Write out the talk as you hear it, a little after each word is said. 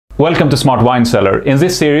Welcome to Smart Wine Cellar. In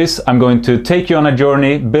this series I'm going to take you on a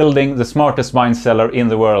journey building the smartest wine cellar in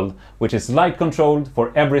the world, which is light controlled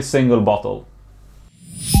for every single bottle.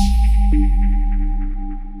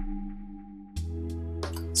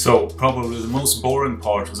 So, probably the most boring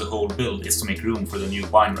part of the whole build is to make room for the new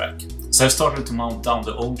wine rack. So I started to mount down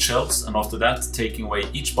the old shelves, and after that taking away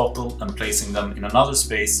each bottle and placing them in another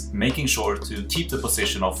space, making sure to keep the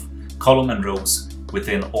position of column and rows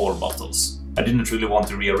within all bottles. I didn't really want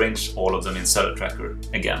to rearrange all of them in Cellar Tracker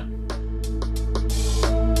again.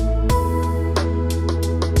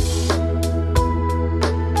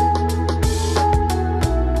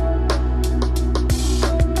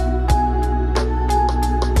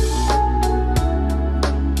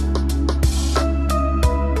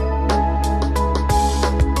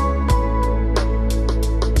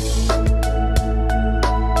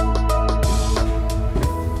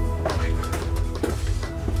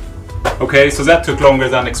 Okay, so that took longer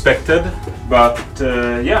than expected, but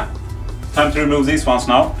yeah, time to remove these ones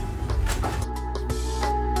now.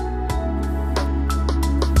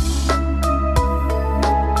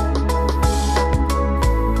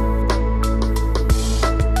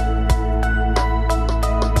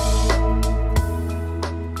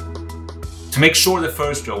 To make sure the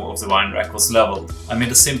first row of the wine rack was leveled, I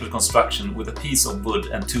made a simple construction with a piece of wood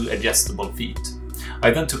and two adjustable feet. I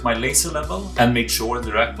then took my laser level and made sure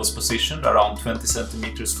the rack was positioned around 20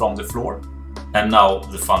 centimeters from the floor. And now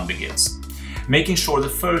the fun begins. Making sure the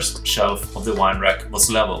first shelf of the wine rack was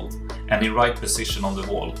leveled and in right position on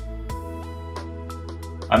the wall.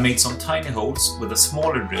 I made some tiny holes with a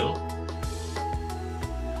smaller drill.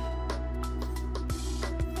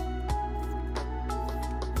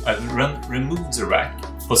 I removed the rack,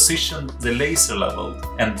 positioned the laser level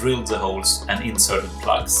and drilled the holes and inserted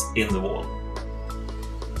plugs in the wall.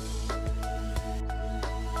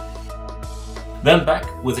 Then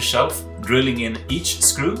back with the shelf, drilling in each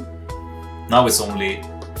screw. Now it's only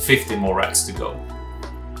 50 more racks to go.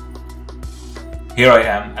 Here I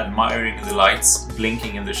am admiring the lights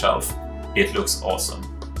blinking in the shelf. It looks awesome.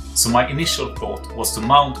 So my initial thought was to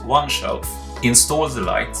mount one shelf, install the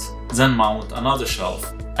lights, then mount another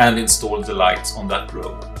shelf and install the lights on that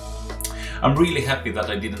row. I'm really happy that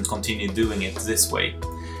I didn't continue doing it this way.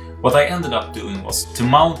 What I ended up doing was to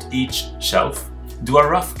mount each shelf, do a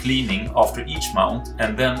rough cleaning after each mount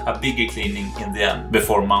and then a bigger cleaning in the end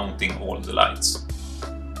before mounting all the lights.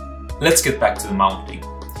 Let's get back to the mounting.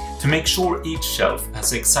 To make sure each shelf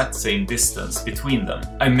has the exact same distance between them,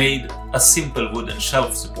 I made a simple wooden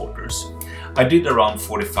shelf supporters. I did around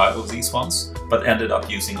 45 of these ones, but ended up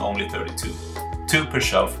using only 32. 2 per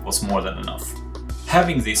shelf was more than enough.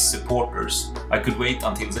 Having these supporters, I could wait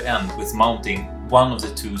until the end with mounting one of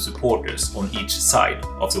the 2 supporters on each side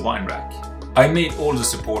of the wine rack. I made all the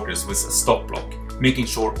supporters with a stop block, making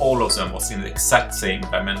sure all of them was in the exact same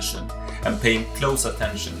dimension and paying close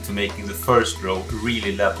attention to making the first row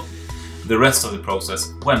really level. The rest of the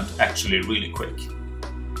process went actually really quick.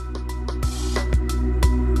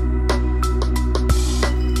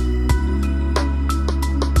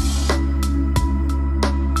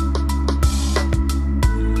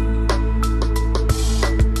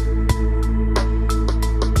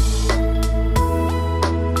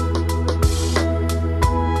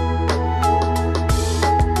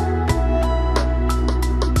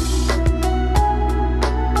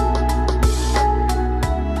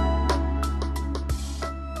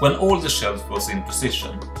 When all the shelves was in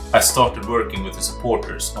position, I started working with the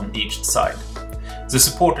supporters on each side. The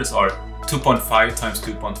supporters are 2.5 times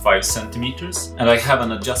 2.5 centimeters, and I have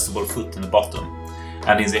an adjustable foot in the bottom,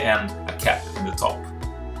 and in the end a cap in the top.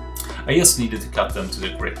 I just needed to cut them to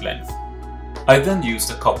the correct length. I then used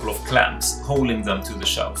a couple of clamps holding them to the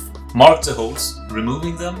shelf, marked the holes,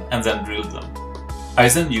 removing them and then drilled them. I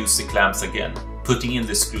then used the clamps again, putting in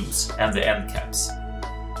the screws and the end caps.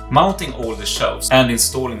 Mounting all the shelves and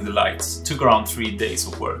installing the lights took around 3 days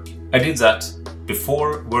of work. I did that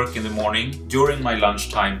before work in the morning, during my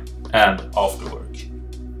lunchtime and after work.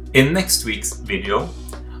 In next week's video,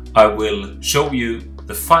 I will show you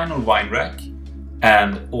the final wine rack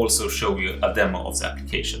and also show you a demo of the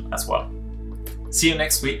application as well. See you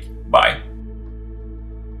next week. Bye!